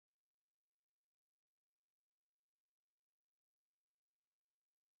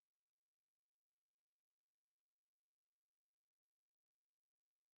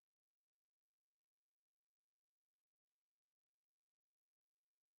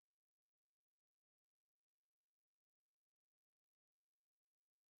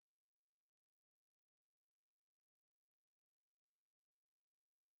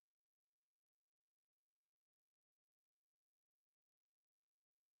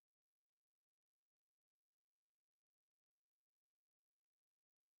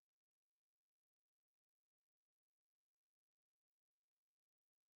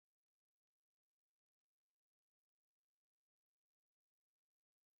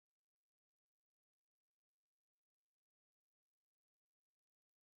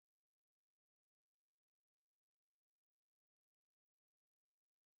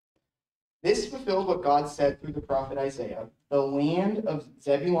This fulfilled what God said through the prophet Isaiah. The land of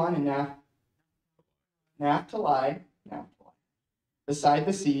Zebulun and Naphtali, beside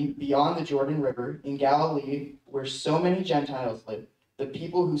the sea, beyond the Jordan River, in Galilee, where so many Gentiles live, the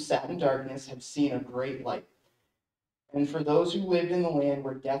people who sat in darkness have seen a great light. And for those who lived in the land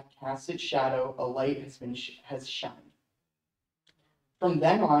where death cast its shadow, a light has shined. From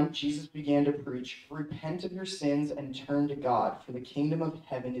then on, Jesus began to preach, "Repent of your sins and turn to God, for the kingdom of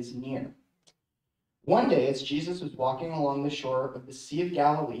heaven is near." One day, as Jesus was walking along the shore of the Sea of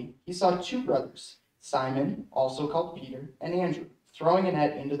Galilee, he saw two brothers, Simon, also called Peter, and Andrew, throwing a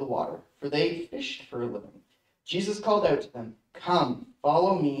net into the water, for they fished for a living. Jesus called out to them, "Come,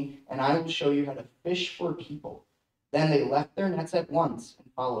 follow me, and I will show you how to fish for people." Then they left their nets at once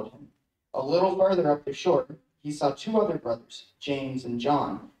and followed him. A little farther up the shore, he saw two other brothers, James and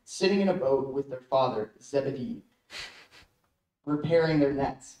John, sitting in a boat with their father, Zebedee, repairing their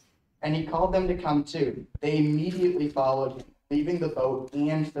nets. And he called them to come too. They immediately followed him, leaving the boat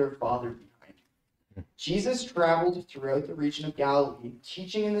and their father behind. Jesus traveled throughout the region of Galilee,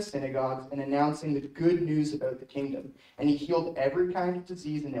 teaching in the synagogues and announcing the good news about the kingdom. And he healed every kind of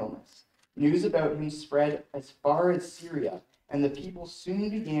disease and illness. News about him spread as far as Syria, and the people soon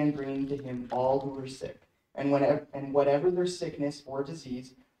began bringing to him all who were sick, and whatever their sickness or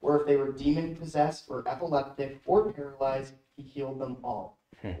disease, or if they were demon-possessed or epileptic or paralyzed, he healed them all.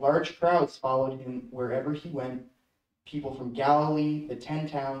 Large crowds followed him wherever he went, people from Galilee, the 10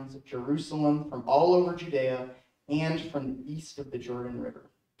 towns, Jerusalem, from all over Judea, and from the east of the Jordan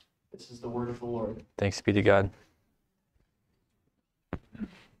River. This is the word of the Lord. Thanks be to God. Good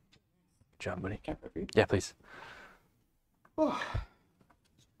job, buddy. Can I read? Yeah, please. Oh.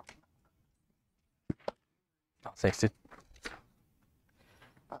 Oh, thanks, dude.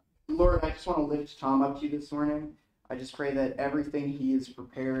 Lord, I just want to lift Tom up to you this morning. I just pray that everything he is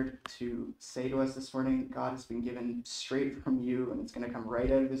prepared to say to us this morning, God, has been given straight from you, and it's going to come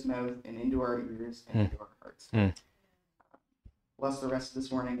right out of his mouth and into our ears and into our hearts. Bless the rest of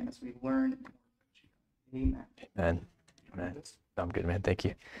this morning as we learn. Amen. Amen. Amen. I'm good, man. Thank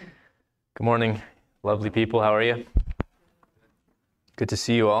you. Good morning, lovely people. How are you? Good to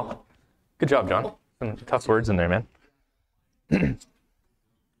see you all. Good job, John. Some tough words in there, man.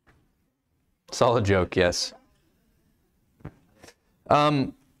 Solid joke, yes.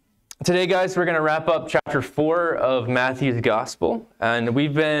 Today, guys, we're going to wrap up chapter 4 of Matthew's Gospel. And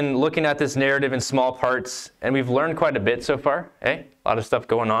we've been looking at this narrative in small parts, and we've learned quite a bit so far. A lot of stuff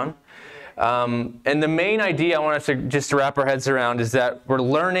going on. And the main idea I want us to just wrap our heads around is that we're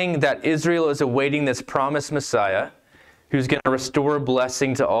learning that Israel is awaiting this promised Messiah who's going to restore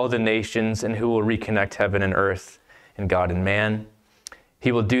blessing to all the nations and who will reconnect heaven and earth and God and man.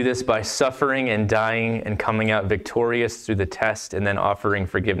 He will do this by suffering and dying and coming out victorious through the test and then offering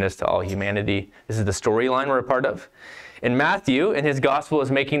forgiveness to all humanity. This is the storyline we're a part of. And Matthew, in his gospel, is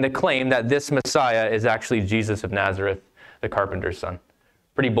making the claim that this Messiah is actually Jesus of Nazareth, the carpenter's son.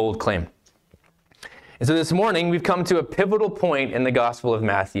 Pretty bold claim. And so this morning, we've come to a pivotal point in the Gospel of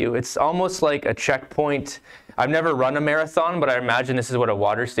Matthew. It's almost like a checkpoint. I've never run a marathon, but I imagine this is what a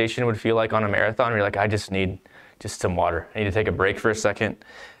water station would feel like on a marathon. You're like, I just need some water. I need to take a break for a second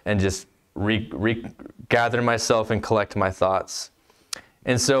and just gather myself and collect my thoughts.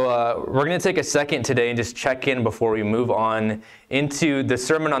 And so we're going to take a second today and just check in before we move on into the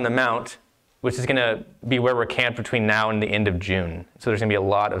Sermon on the Mount, which is going to be where we're camped between now and the end of June. So there's going to be a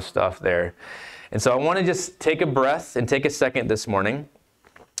lot of stuff there. And so I want to just take a breath and take a second this morning.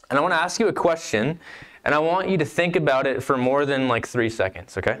 And I want to ask you a question, and I want you to think about it for more than like 3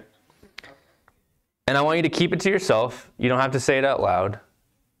 seconds, okay? And I want you to keep it to yourself. You don't have to say it out loud.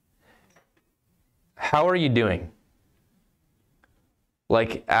 How are you doing?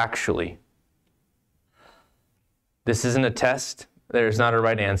 Like, actually. This isn't a test. There's not a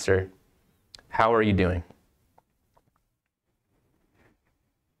right answer. How are you doing?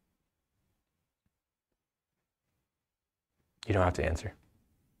 You don't have to answer.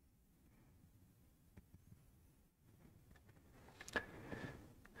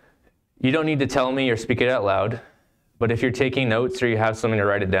 You don't need to tell me or speak it out loud, but if you're taking notes or you have something to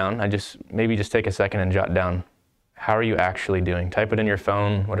write it down, maybe just take a second and jot down, how are you actually doing? Type it in your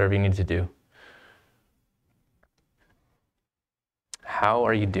phone, whatever you need to do. How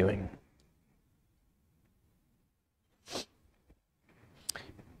are you doing?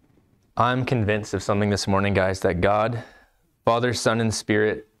 I'm convinced of something this morning, guys, that God, Father, Son, and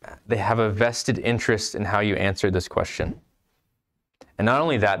Spirit, they have a vested interest in how you answer this question. And not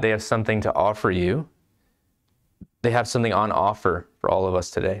only that, they have something to offer you. They have something on offer for all of us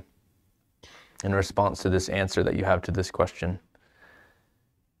today in response to this answer that you have to this question.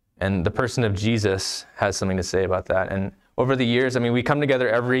 And the person of Jesus has something to say about that. And over the years, we come together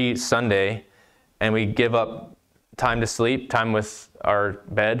every Sunday and we give up time to sleep, time with our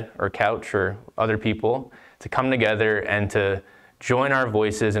bed or couch or other people to come together and to join our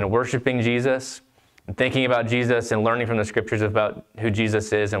voices in worshiping Jesus and thinking about Jesus and learning from the scriptures about who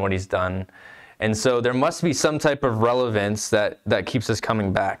Jesus is and what he's done. And so there must be some type of relevance that keeps us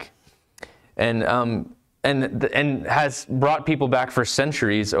coming back. And has brought people back for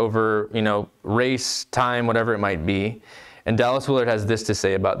centuries over, race, time, whatever it might be. And Dallas Willard has this to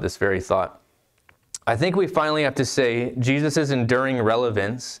say about this very thought. I think we finally have to say Jesus' enduring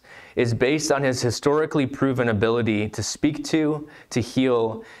relevance is based on his historically proven ability to speak to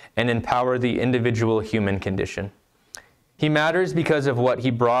heal, and empower the individual human condition. He matters because of what he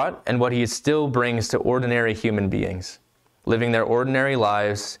brought and what he still brings to ordinary human beings, living their ordinary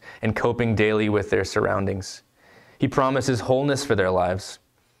lives and coping daily with their surroundings. He promises wholeness for their lives.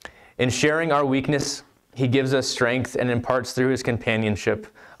 In sharing our weakness, he gives us strength and imparts through his companionship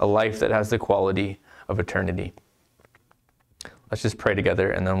a life that has the quality of eternity. Let's just pray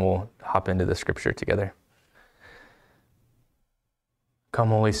together and then we'll hop into the scripture together. Come,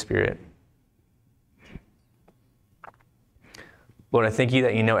 Holy Spirit. Lord, I thank you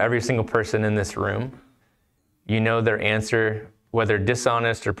that you know every single person in this room. You know their answer, whether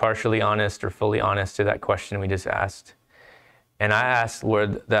dishonest or partially honest or fully honest, to that question we just asked. And I ask,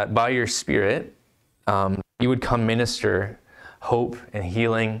 Lord, that by your Spirit, you would come minister hope and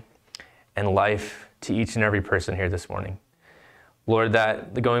healing and life to each and every person here this morning. Lord,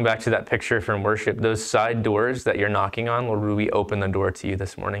 that going back to that picture from worship, those side doors that you're knocking on, Lord, would we open the door to you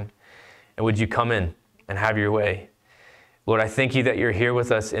this morning? And would you come in and have your way? Lord, I thank you that you're here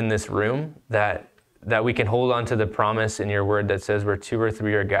with us in this room, that we can hold on to the promise in your word that says where 2 or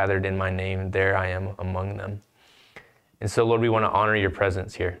 3 are gathered in my name, there I am among them. And so, Lord, we want to honor your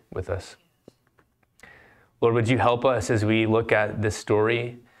presence here with us. Lord, would you help us as we look at this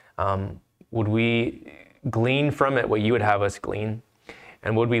story? Would we glean from it what you would have us glean?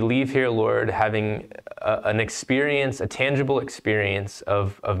 And would we leave here, Lord, having an experience, a tangible experience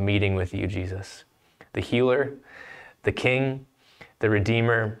of meeting with you, Jesus, the healer, the King, the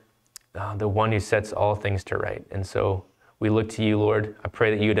Redeemer, the one who sets all things to right. And so we look to you, Lord. I pray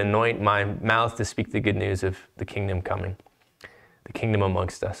that you would anoint my mouth to speak the good news of the kingdom coming, the kingdom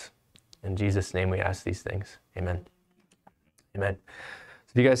amongst us. In Jesus' name we ask these things. Amen. Amen.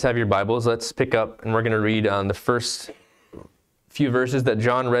 So if you guys have your Bibles, let's pick up and we're going to read on the first few verses that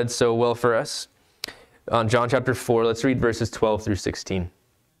John read so well for us. On John chapter 4, let's read verses 12 through 16.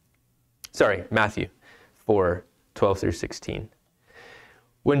 Sorry, Matthew 4, 12 through 16.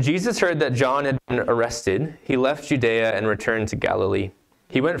 When Jesus heard that John had been arrested, he left Judea and returned to Galilee.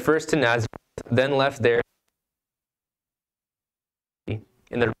 He went first to Nazareth, then left there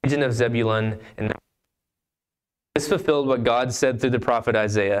in the region of Zebulun and this fulfilled what God said through the prophet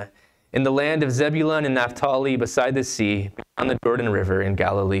Isaiah. In the land of Zebulun and Naphtali, beside the sea, beyond the Jordan River in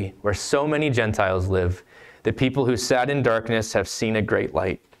Galilee, where so many Gentiles live, the people who sat in darkness have seen a great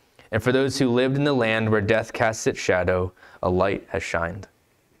light. And for those who lived in the land where death casts its shadow, a light has shined.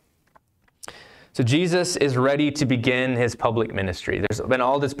 So Jesus is ready to begin his public ministry. There's been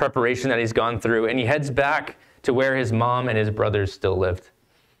all this preparation that he's gone through, and he heads back to where his mom and his brothers still lived.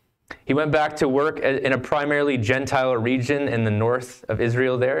 He went back to work in a primarily Gentile region in the north of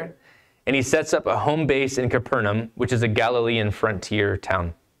Israel there, and he sets up a home base in Capernaum, which is a Galilean frontier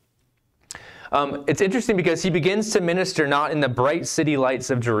town. It's interesting because he begins to minister not in the bright city lights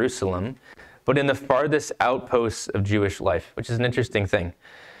of Jerusalem, but in the farthest outposts of Jewish life, which is an interesting thing.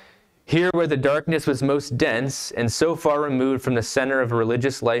 Here where the darkness was most dense and so far removed from the center of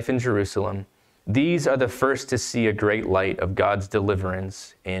religious life in Jerusalem, these are the first to see a great light of God's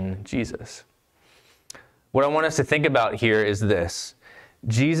deliverance in Jesus. What I want us to think about here is this.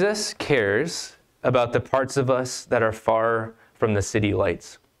 Jesus cares about the parts of us that are far from the city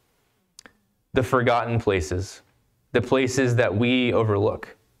lights, the forgotten places, the places that we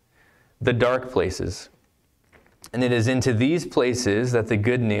overlook, the dark places. And it is into these places that the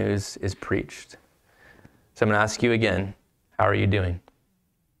good news is preached. So I'm going to ask you again, how are you doing?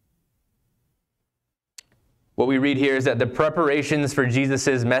 What we read here is that the preparations for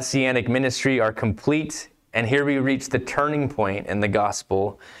Jesus' messianic ministry are complete, and here we reach the turning point in the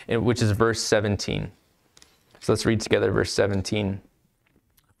gospel, which is verse 17. So let's read together verse 17.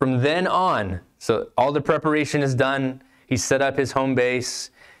 From then on, so all the preparation is done. He's set up his home base.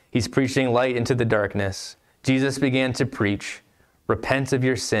 He's preaching light into the darkness. Jesus began to preach, repent of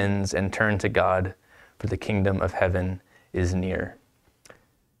your sins and turn to God, for the kingdom of heaven is near.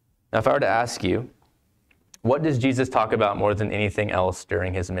 Now, if I were to ask you, What does Jesus talk about more than anything else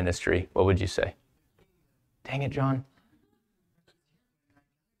during his ministry? What would you say? Dang it, John.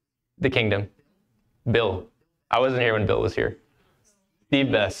 The kingdom. Bill. I wasn't here when Bill was here.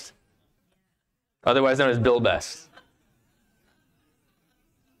 Steve Best. Otherwise known as Bill Best.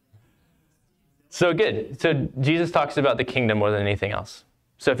 So good. So Jesus talks about the kingdom more than anything else.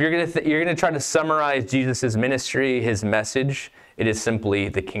 So if you're gonna try to summarize Jesus' ministry, his message, it is simply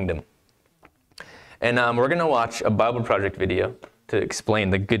the kingdom. And we're gonna watch a Bible Project video to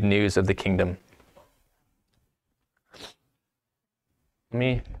explain the good news of the kingdom. Do I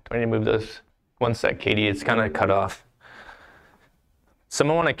need to move those? One sec, Katie, it's kind of cut off.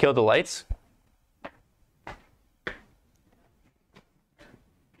 Someone want to kill the lights?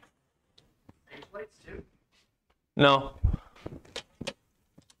 Lights too? No.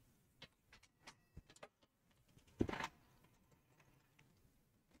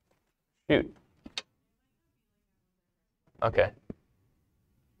 Shoot. Okay.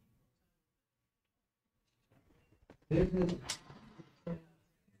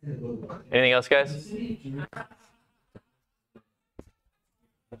 Anything else, guys? And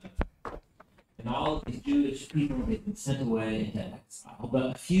all of these Jewish people had been sent away into exile,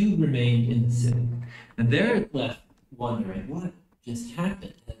 but a few remained in the city. And they're left wondering, what just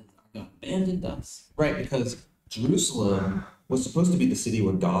happened? Has God abandoned us? Right, because Jerusalem was supposed to be the city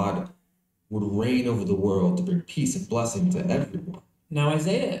where God would reign over the world to bring peace and blessing to everyone. Now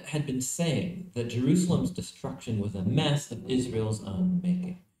Isaiah had been saying that Jerusalem's destruction was a mess of Israel's own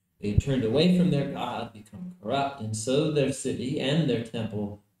making. They had turned away from their God, become corrupt, and so their city and their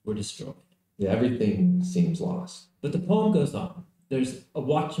temple were destroyed. Yeah, everything seems lost. But the poem goes on. There's a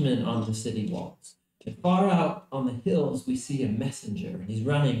watchman on the city walls. And far out on the hills, we see a messenger, and he's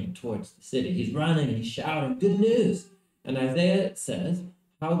running towards the city. He's running and he's shouting, good news. And Isaiah says,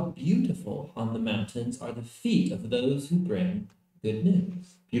 how beautiful on the mountains are the feet of those who bring good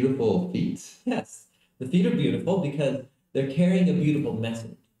news. Beautiful feet. Yes, the feet are beautiful because they're carrying a beautiful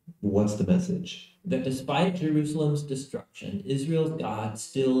message. What's the message? That despite Jerusalem's destruction, Israel's God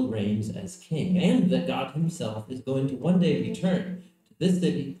still reigns as king, and that God himself is going to one day return to this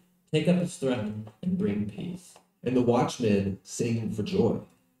city, take up his throne, and bring peace. And the watchmen sing for joy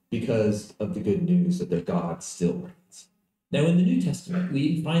because of the good news that their God still reigns. Now in the New Testament,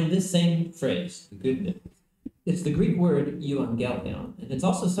 we find this same phrase, the good news. It's the Greek word euangelion, and it's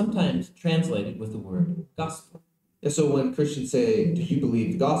also sometimes translated with the word gospel. And so when Christians say, do you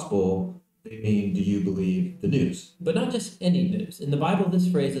believe the gospel, they mean, do you believe the news? But not just any news. In the Bible, this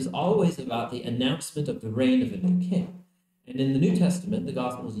phrase is always about the announcement of the reign of a new king. And in the New Testament, the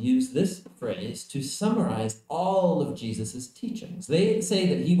Gospels use this phrase to summarize all of Jesus' teachings. They say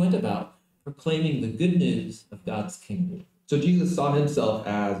that he went about proclaiming the good news of God's kingdom. So Jesus saw himself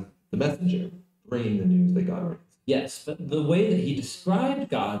as the messenger, bringing the news that God reigns. Yes, but the way that he described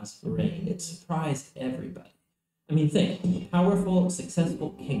God's reign, it surprised everybody. I mean, think, a powerful, successful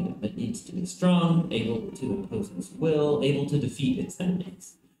kingdom that needs to be strong, able to impose its will, able to defeat its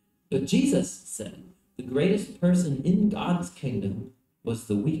enemies. But Jesus said the greatest person in God's kingdom was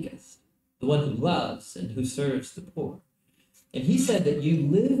the weakest, the one who loves and who serves the poor. And he said that you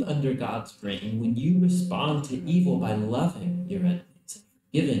live under God's reign when you respond to evil by loving your enemies, and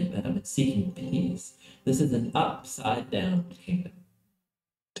forgiving them, and seeking peace. This is an upside-down kingdom.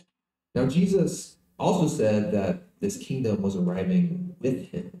 Now Jesus also said that this kingdom was arriving with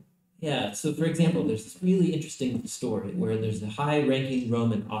him. Yeah, so for example, there's this really interesting story where there's a high-ranking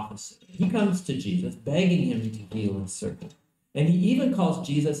Roman officer. He comes to Jesus, begging him to heal his servant. And he even calls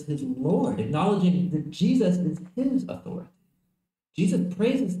Jesus his Lord, acknowledging that Jesus is his authority. Jesus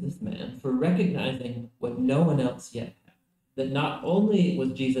praises this man for recognizing what no one else yet had, that not only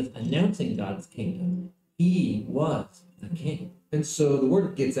was Jesus announcing God's kingdom, he was the king. And so the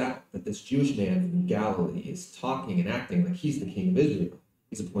word gets out that this Jewish man from Galilee is talking and acting like he's the king of Israel.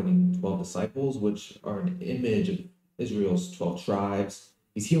 He's appointing 12 disciples, which are an image of Israel's 12 tribes.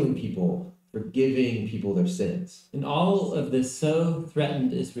 He's healing people, forgiving people their sins. And all of this so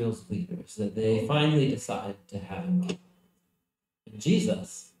threatened Israel's leaders that they finally decide to have him killed. And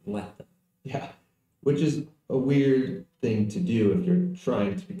Jesus let them. Yeah, which is a weird thing to do if you're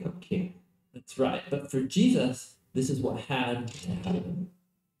trying to become king. That's right. But for Jesus, this is what had to happen.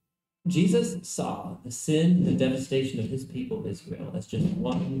 Jesus saw the sin and devastation of his people Israel as just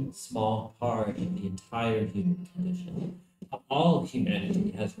one small part of the entire human condition. All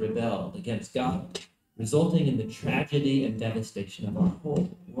humanity has rebelled against God, resulting in the tragedy and devastation of our whole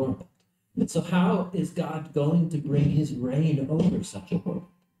world. And so how is God going to bring his reign over such a world?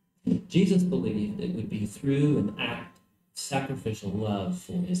 Jesus believed it would be through an act of sacrificial love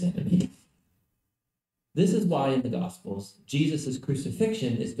for his enemies. This is why in the Gospels, Jesus'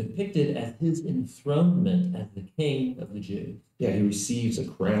 crucifixion is depicted as his enthronement as the king of the Jews. Yeah, he receives a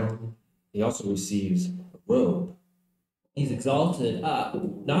crown. He also receives a robe. He's exalted up,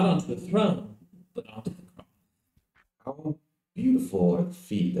 not onto a throne, but onto the cross. How beautiful are the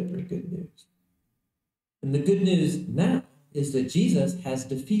feet that bring good news. And the good news now is that Jesus has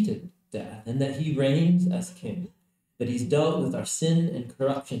defeated death and that he reigns as king, that he's dealt with our sin and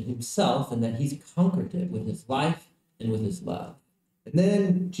corruption himself, and that he's conquered it with his life and with his love. And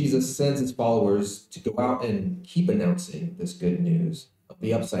then Jesus sends his followers to go out and keep announcing this good news of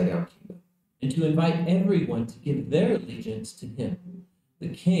the upside-down kingdom. And to invite everyone to give their allegiance to him, the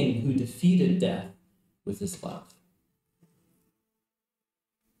king who defeated death with his love.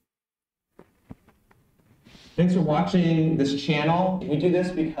 Thanks for watching this channel. We do this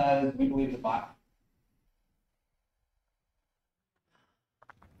because we believe the Bible.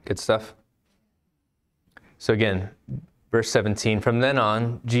 Good stuff. So again, verse 17, from then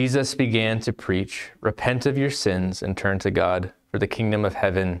on, Jesus began to preach, repent of your sins and turn to God, for the kingdom of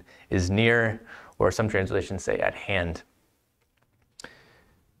heaven is near, or some translations say at hand.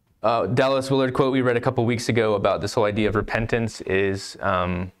 Dallas Willard quote we read a couple weeks ago about this whole idea of repentance is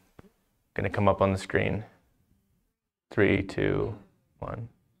going to come up on the screen. 3, 2, 1.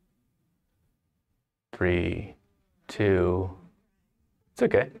 3, 2. It's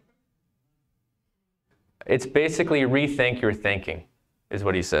okay. It's basically rethink your thinking, is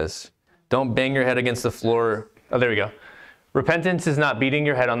what he says. Don't bang your head against the floor. Oh, there we go. Repentance is not beating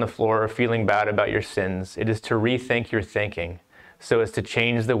your head on the floor or feeling bad about your sins. It is to rethink your thinking so as to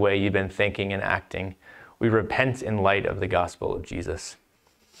change the way you've been thinking and acting. We repent in light of the gospel of Jesus.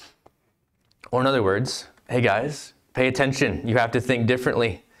 Or in other words, hey guys, pay attention. You have to think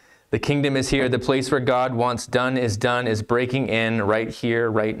differently. The kingdom is here. The place where God wants done, is breaking in right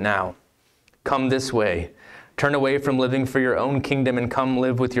here, right now. Come this way. Turn away from living for your own kingdom and come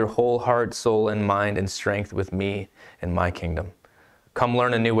live with your whole heart, soul, and mind and strength with me and my kingdom. Come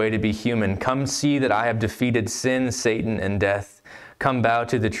learn a new way to be human. Come see that I have defeated sin, Satan, and death. Come bow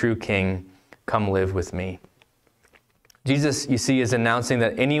to the true King. Come live with me. Jesus, you see, is announcing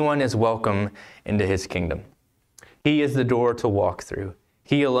that anyone is welcome into his kingdom. He is the door to walk through.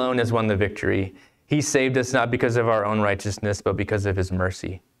 He alone has won the victory. He saved us not because of our own righteousness, but because of his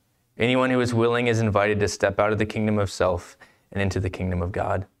mercy. Anyone who is willing is invited to step out of the kingdom of self and into the kingdom of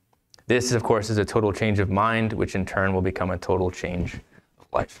God. This, of course, is a total change of mind, which in turn will become a total change of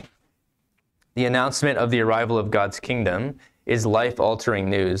life. The announcement of the arrival of God's kingdom is life-altering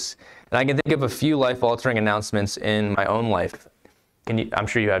news. And I can think of a few life-altering announcements in my own life. I'm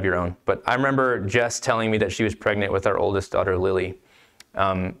sure you have your own. But I remember Jess telling me that she was pregnant with our oldest daughter, Lily.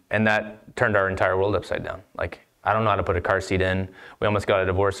 And that turned our entire world upside down. Like, I don't know how to put a car seat in. We almost got a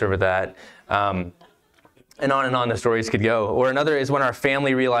divorce over that. And on the stories could go. Or another is when our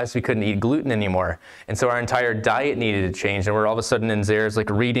family realized we couldn't eat gluten anymore. And so our entire diet needed to change. And we're all of a sudden in Zare's like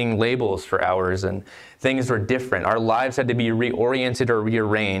reading labels for hours and things were different. Our lives had to be reoriented or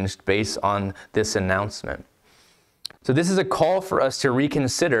rearranged based on this announcement. So this is a call for us to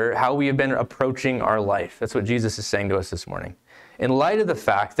reconsider how we have been approaching our life. That's what Jesus is saying to us this morning. In light of the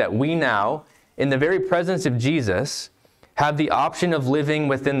fact that we now, in the very presence of Jesus, have the option of living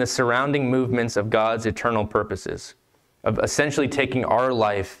within the surrounding movements of God's eternal purposes, of essentially taking our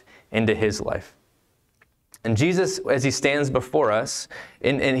life into his life. And Jesus, as he stands before us,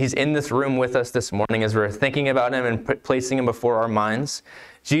 and he's in this room with us this morning as we're thinking about him and placing him before our minds,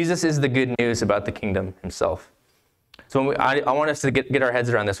 Jesus is the good news about the kingdom himself. So I want us to get our heads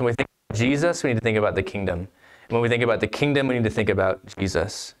around this. When we think about Jesus, we need to think about the kingdom. When we think about the kingdom, we need to think about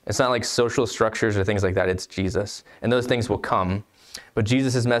Jesus. It's not like social structures or things like that. It's Jesus. And those things will come. But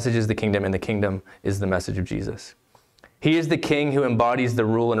Jesus' message is the kingdom, and the kingdom is the message of Jesus. He is the king who embodies the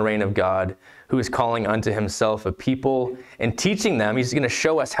rule and reign of God, who is calling unto himself a people and teaching them. He's going to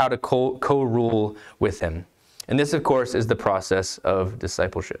show us how to co-rule with him. And this, of course, is the process of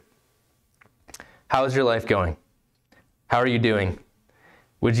discipleship. How is your life going? How are you doing?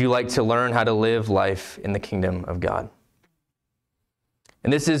 Would you like to learn how to live life in the kingdom of God?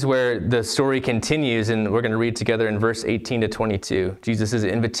 And this is where the story continues, and we're going to read together in verse 18 to 22. Jesus'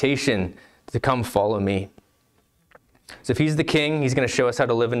 invitation to come follow me. So if he's the king, he's going to show us how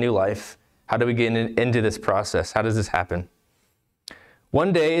to live a new life. How do we get into this process? How does this happen?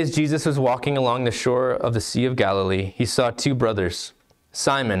 One day, as Jesus was walking along the shore of the Sea of Galilee, he saw two brothers,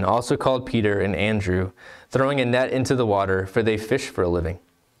 Simon, also called Peter, and Andrew, throwing a net into the water, for they fish for a living.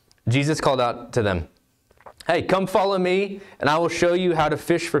 Jesus called out to them, "Hey, come follow me, and I will show you how to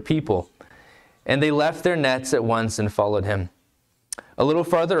fish for people." And they left their nets at once and followed him. A little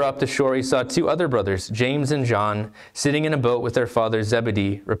farther up the shore, he saw two other brothers, James and John, sitting in a boat with their father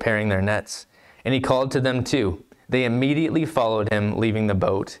Zebedee, repairing their nets. And he called to them too. They immediately followed him, leaving the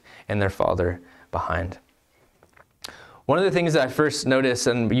boat and their father behind. One of the things that I first noticed,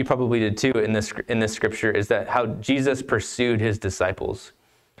 and you probably did too in this scripture, is that how Jesus pursued his disciples.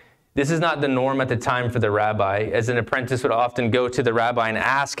 This is not the norm at the time for the rabbi, as an apprentice would often go to the rabbi and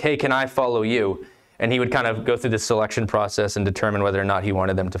ask, hey, can I follow you? And he would kind of go through the selection process and determine whether or not he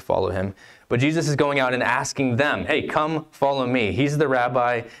wanted them to follow him. But Jesus is going out and asking them, hey, come follow me. He's the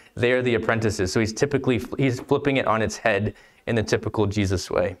rabbi, they're the apprentices. So he's flipping it on its head in the typical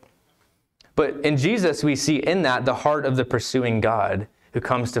Jesus way. But in Jesus, we see in that the heart of the pursuing God who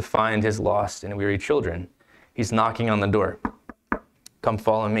comes to find his lost and weary children. He's knocking on the door. Come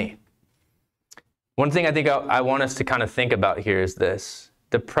follow me. One thing I think I want us to kind of think about here is this.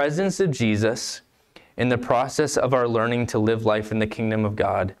 The presence of Jesus in the process of our learning to live life in the kingdom of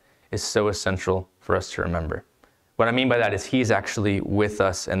God is so essential for us to remember. What I mean by that is he's actually with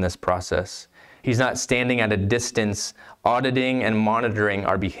us in this process. He's not standing at a distance, auditing and monitoring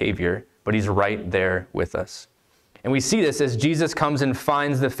our behavior, but he's right there with us. And we see this as Jesus comes and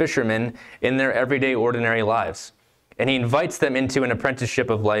finds the fishermen in their everyday, ordinary lives. And he invites them into an apprenticeship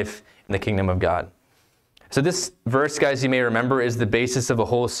of life in the kingdom of God. So this verse, guys, you may remember, is the basis of a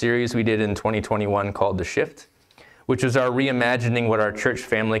whole series we did in 2021 called The Shift, which was our reimagining what our church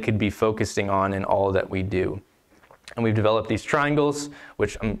family could be focusing on in all that we do. And we've developed these triangles,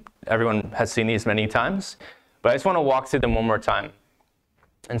 which everyone has seen these many times, but I just want to walk through them one more time.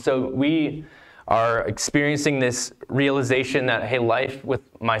 And so we are experiencing this realization that, hey, life with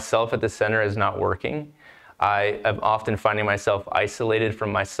myself at the center is not working. I am often finding myself isolated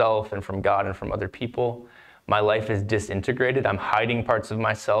from myself and from God and from other people. My life is disintegrated. I'm hiding parts of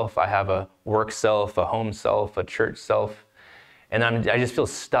myself. I have a work self, a home self, a church self. And I just feel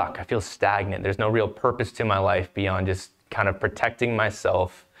stuck. I feel stagnant. There's no real purpose to my life beyond just kind of protecting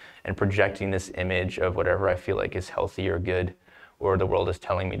myself and projecting this image of whatever I feel like is healthy or good or the world is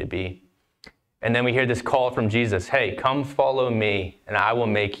telling me to be. And then we hear this call from Jesus, hey, come follow me and I will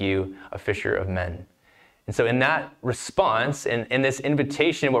make you a fisher of men. And so in that response, in this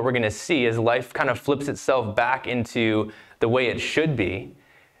invitation, what we're going to see is life kind of flips itself back into the way it should be.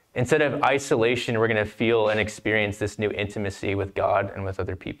 Instead of isolation, we're going to feel and experience this new intimacy with God and with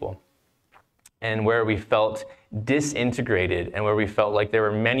other people. And where we felt disintegrated and where we felt like there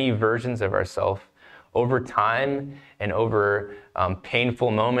were many versions of ourselves, over time and over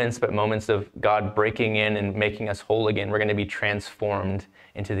painful moments, but moments of God breaking in and making us whole again, we're going to be transformed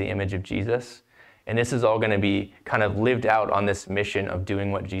into the image of Jesus. And this is all going to be kind of lived out on this mission of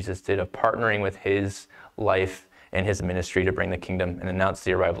doing what Jesus did, of partnering with his life and his ministry to bring the kingdom and announce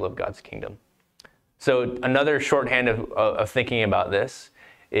the arrival of God's kingdom. So another shorthand of thinking about this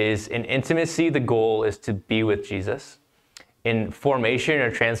is in intimacy, the goal is to be with Jesus. In formation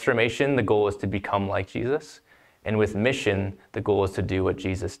or transformation, the goal is to become like Jesus. And with mission, the goal is to do what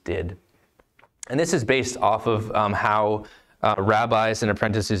Jesus did. And this is based off of how rabbis and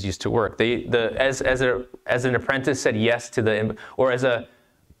apprentices used to work. As an apprentice said yes to or as a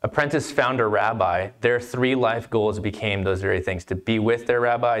apprentice found a rabbi, their three life goals became those very things: to be with their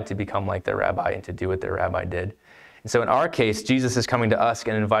rabbi, to become like their rabbi, and to do what their rabbi did. And so in our case, Jesus is coming to us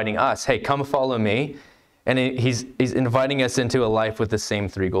and inviting us, hey, come follow me. And he's inviting us into a life with the same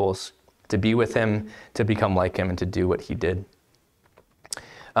three goals: to be with him, to become like him, and to do what he did.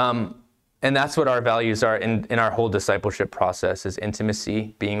 And that's what our values are in our whole discipleship process: is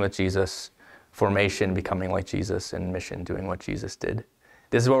intimacy, being with Jesus, formation, becoming like Jesus, and mission, doing what Jesus did.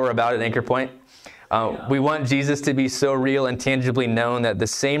 This is what we're about at Anchor Point. We want Jesus to be so real and tangibly known that the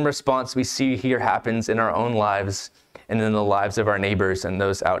same response we see here happens in our own lives and in the lives of our neighbors and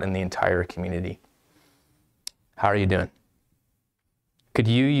those out in the entire community. How are you doing? Could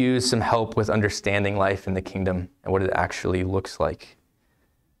you use some help with understanding life in the kingdom and what it actually looks like?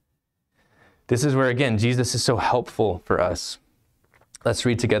 This is where, again, Jesus is so helpful for us. Let's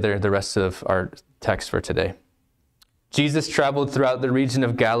read together the rest of our text for today. Jesus traveled throughout the region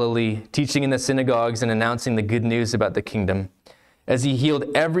of Galilee, teaching in the synagogues and announcing the good news about the kingdom, as he healed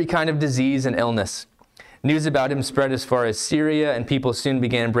every kind of disease and illness. News about him spread as far as Syria, and people soon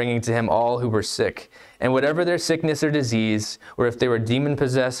began bringing to him all who were sick, and whatever their sickness or disease, or if they were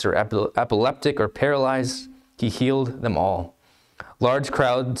demon-possessed or epileptic or paralyzed, he healed them all. Large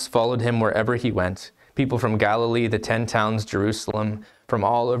crowds followed him wherever he went, people from Galilee, the 10 towns, Jerusalem, from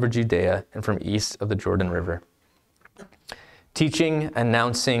all over Judea, and from east of the Jordan River. Teaching,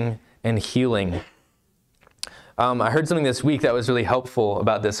 announcing, and healing. I heard something this week that was really helpful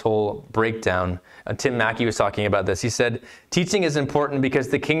about this whole breakdown. Tim Mackey was talking about this. He said, teaching is important because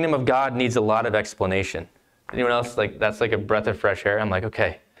the kingdom of God needs a lot of explanation. Anyone else, that's like a breath of fresh air? I'm like,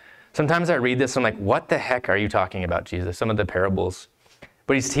 okay. Sometimes I read this, I'm like, what the heck are you talking about, Jesus? Some of the parables.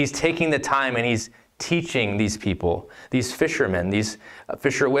 But he's taking the time and he's teaching these people, these fishermen, these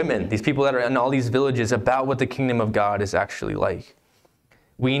fisherwomen, these people that are in all these villages about what the kingdom of God is actually like.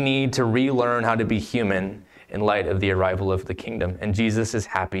 We need to relearn how to be human in light of the arrival of the kingdom. And Jesus is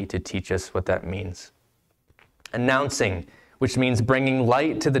happy to teach us what that means. Announcing, which means bringing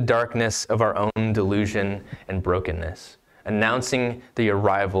light to the darkness of our own delusion and brokenness. Announcing the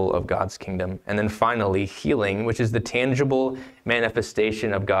arrival of God's kingdom. And then finally, healing, which is the tangible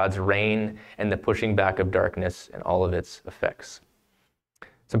manifestation of God's reign and the pushing back of darkness and all of its effects.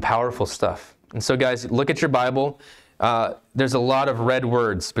 Some powerful stuff. And so guys, look at your Bible. There's a lot of red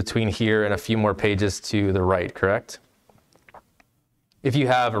words between here and a few more pages to the right, correct? If you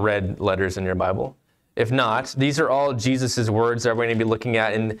have red letters in your Bible. If not, these are all Jesus' words that we're going to be looking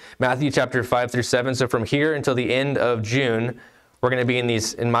at in Matthew chapter 5 through 7. So from here until the end of June, we're going to be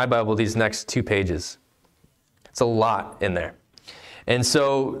in my Bible, these next 2 pages. It's a lot in there. And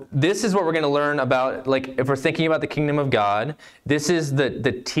so this is what we're going to learn about, if we're thinking about the kingdom of God, this is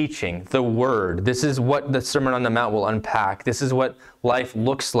the teaching, the word. This is what the Sermon on the Mount will unpack. This is what life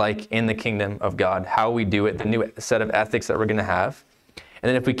looks like in the kingdom of God, how we do it, the new set of ethics that we're going to have. And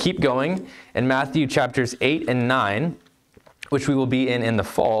then if we keep going, in Matthew chapters 8 and 9, which we will be in the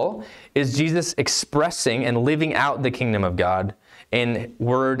fall, is Jesus expressing and living out the kingdom of God in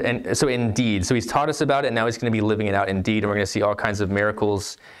word and so in deed. So he's taught us about it, and now he's going to be living it out in deed, and we're going to see all kinds of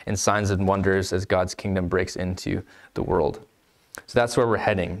miracles and signs and wonders as God's kingdom breaks into the world. So that's where we're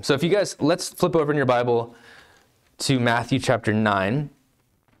heading. So if you guys, let's flip over in your Bible to Matthew chapter 9,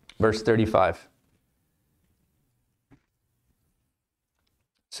 verse 35.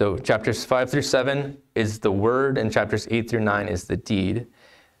 So chapters 5 through 7 is the word, and chapters 8 through 9 is the deed.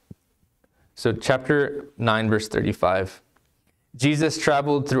 So chapter 9, verse 35. Jesus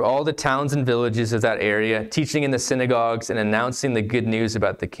traveled through all the towns and villages of that area, teaching in the synagogues and announcing the good news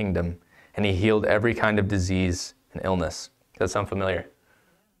about the kingdom. And he healed every kind of disease and illness. Does that sound familiar?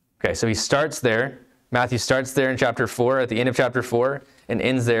 Okay, so he starts there. Matthew starts there in chapter 4, at the end of chapter 4, and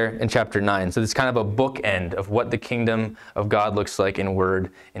ends there in chapter 9. So it's kind of a bookend of what the kingdom of God looks like in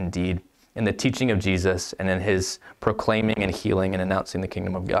word and deed, in the teaching of Jesus, and in his proclaiming and healing and announcing the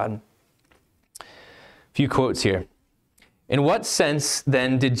kingdom of God. A few quotes here. In what sense,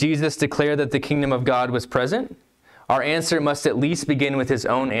 then, did Jesus declare that the kingdom of God was present? Our answer must at least begin with his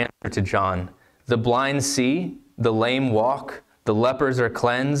own answer to John. The blind see, the lame walk, the lepers are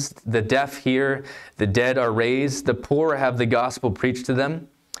cleansed, the deaf hear, the dead are raised, the poor have the gospel preached to them.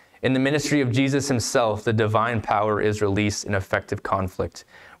 In the ministry of Jesus himself, the divine power is released in effective conflict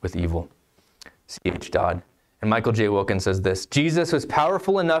with evil. C.H. Dodd. And Michael J. Wilkins says this: Jesus was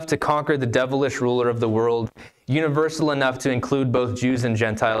powerful enough to conquer the devilish ruler of the world, universal enough to include both Jews and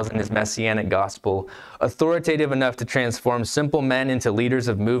Gentiles in his messianic gospel, authoritative enough to transform simple men into leaders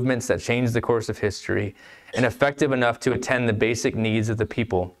of movements that change the course of history, and effective enough to attend the basic needs of the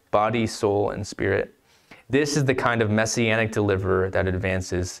people, body, soul, and spirit. This is the kind of messianic deliverer that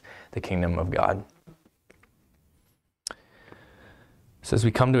advances the kingdom of God. So as we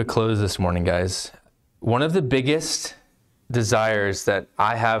come to a close this morning, guys, one of the biggest desires that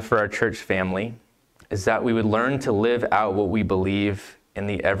I have for our church family is that we would learn to live out what we believe in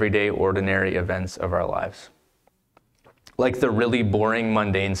the everyday, ordinary events of our lives. Like the really boring,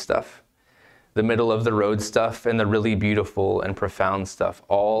 mundane stuff, the middle of the road stuff, and the really beautiful and profound stuff.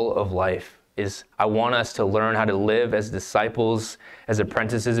 All of life is, I want us to learn how to live as disciples, as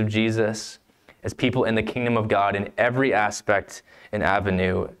apprentices of Jesus, as people in the kingdom of God in every aspect and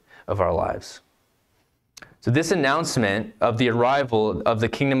avenue of our lives. So this announcement of the arrival of the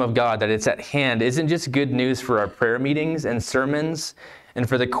kingdom of God, that it's at hand, isn't just good news for our prayer meetings and sermons and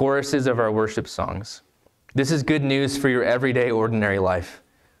for the choruses of our worship songs. This is good news for your everyday, ordinary life,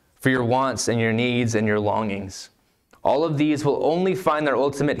 for your wants and your needs and your longings. All of these will only find their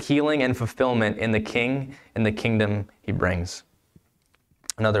ultimate healing and fulfillment in the King and the kingdom he brings.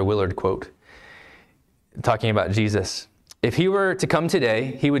 Another Willard quote, talking about Jesus. If he were to come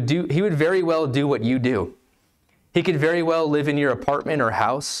today, he would very well do what you do. He could very well live in your apartment or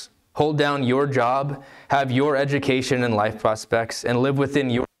house, hold down your job, have your education and life prospects, and live within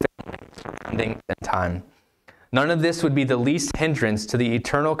your surroundings and time. None of this would be the least hindrance to the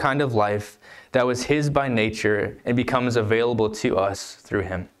eternal kind of life that was his by nature and becomes available to us through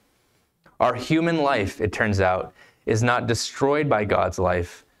him. Our human life, it turns out, is not destroyed by God's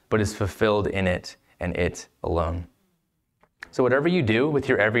life, but is fulfilled in it and it alone. So whatever you do with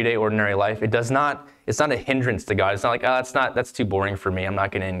your everyday, ordinary life, it's not a hindrance to God. It's not like, that's too boring for me. I'm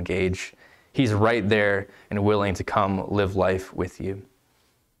not going to engage. He's right there and willing to come live life with you.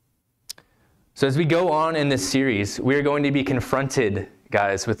 So as we go on in this series, we are going to be confronted,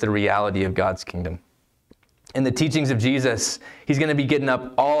 guys, with the reality of God's kingdom. In the teachings of Jesus, he's going to be getting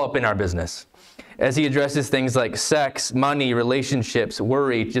all up in our business as he addresses things like sex, money, relationships,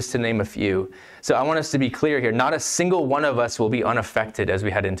 worry, just to name a few. So I want us to be clear here. Not a single one of us will be unaffected as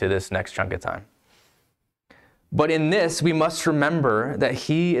we head into this next chunk of time. But in this, we must remember that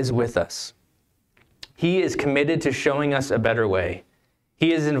he is with us. He is committed to showing us a better way.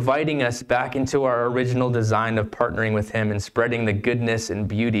 He is inviting us back into our original design of partnering with him and spreading the goodness and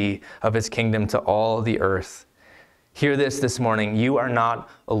beauty of his kingdom to all the earth. Hear this morning. You are not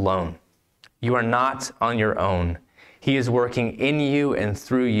alone. You are not on your own. He is working in you and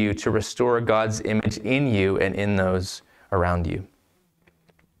through you to restore God's image in you and in those around you.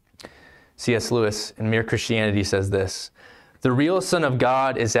 C.S. Lewis in Mere Christianity says this: "The real Son of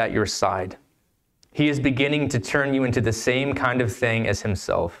God is at your side. He is beginning to turn you into the same kind of thing as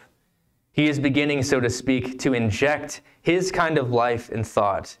himself. He is beginning, so to speak, to inject his kind of life and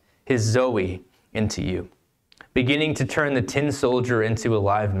thought, his Zoe, into you. Beginning to turn the tin soldier into a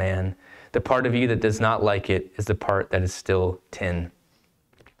live man. The part of you that does not like it is the part that is still tin."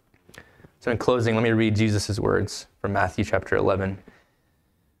 So in closing, let me read Jesus' words from Matthew chapter 11.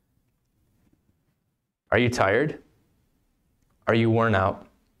 Are you tired? Are you worn out?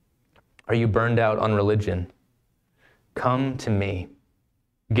 Are you burned out on religion? Come to me.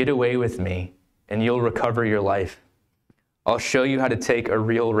 Get away with me, and you'll recover your life. I'll show you how to take a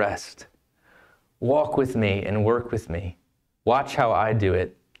real rest. Walk with me and work with me. Watch how I do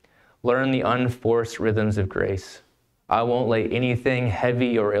it. Learn the unforced rhythms of grace. I won't lay anything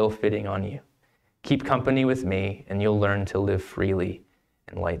heavy or ill-fitting on you. Keep company with me, and you'll learn to live freely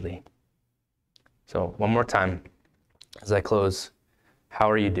and lightly. So one more time as I close, how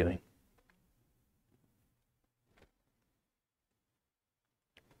are you doing?